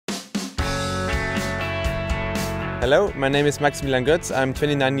Hello, my name is Maximilian Götz. I'm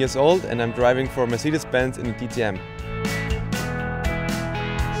 29 years old and I'm driving for Mercedes-Benz in the DTM.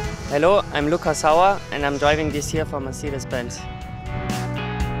 Hello, I'm Auer and I'm driving this year for Mercedes-Benz.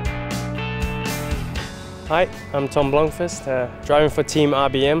 Hi, I'm Tom Blomqvist, driving for Team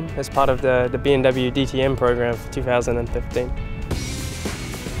RBM as part of the BMW DTM program for 2015.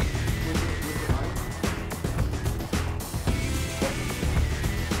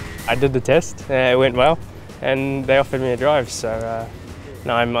 I did the test, it went well, and they offered me a drive, so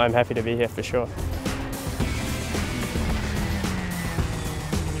no, I'm happy to be here for sure.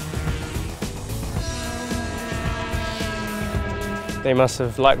 They must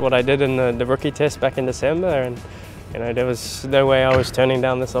have liked what I did in the rookie test back in December, and there was no way I was turning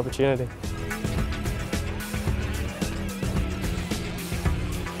down this opportunity.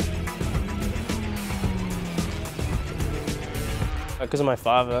 Because of my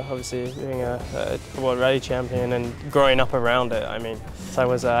father, obviously being a World Rally champion and growing up around it, I mean, so I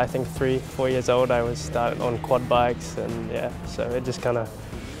was I think 3-4 years old, I was started on quad bikes, and yeah, so it just kind of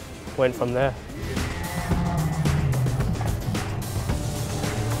went from there.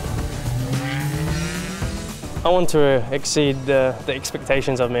 I want to exceed the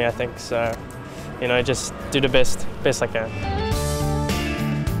expectations of me, I think, so, just do the best I can.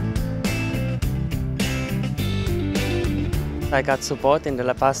 I got support in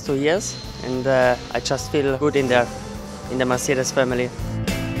the past 2 years and I just feel good in the Mercedes family.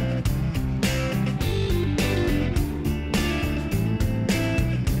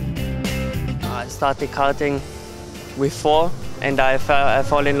 I started karting with 4 and I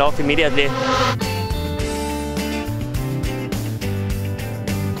fall in love immediately.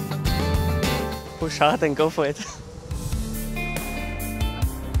 Push hard and go for it.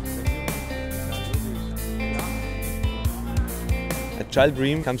 A child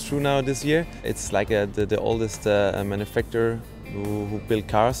dream comes true now this year. It's like the oldest manufacturer who built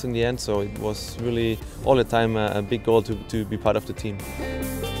cars in the end, so it was really all the time a big goal to be part of the team.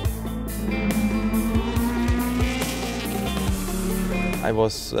 I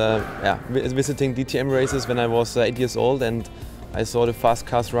was visiting DTM races when I was 8 years old, and I saw the fast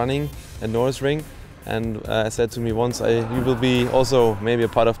cars running at Nürburgring, and I said to me once, you will be also maybe a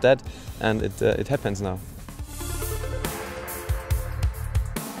part of that, and it happens now.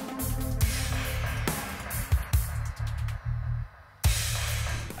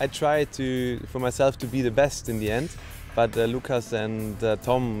 I try for myself to be the best in the end, but Lucas and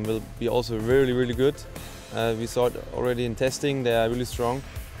Tom will be also really good. We saw it already in testing, they are really strong,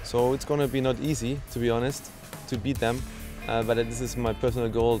 so it's going to be not easy, to be honest, to beat them. But this is my personal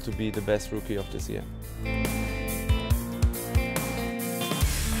goal, to be the best rookie of this year.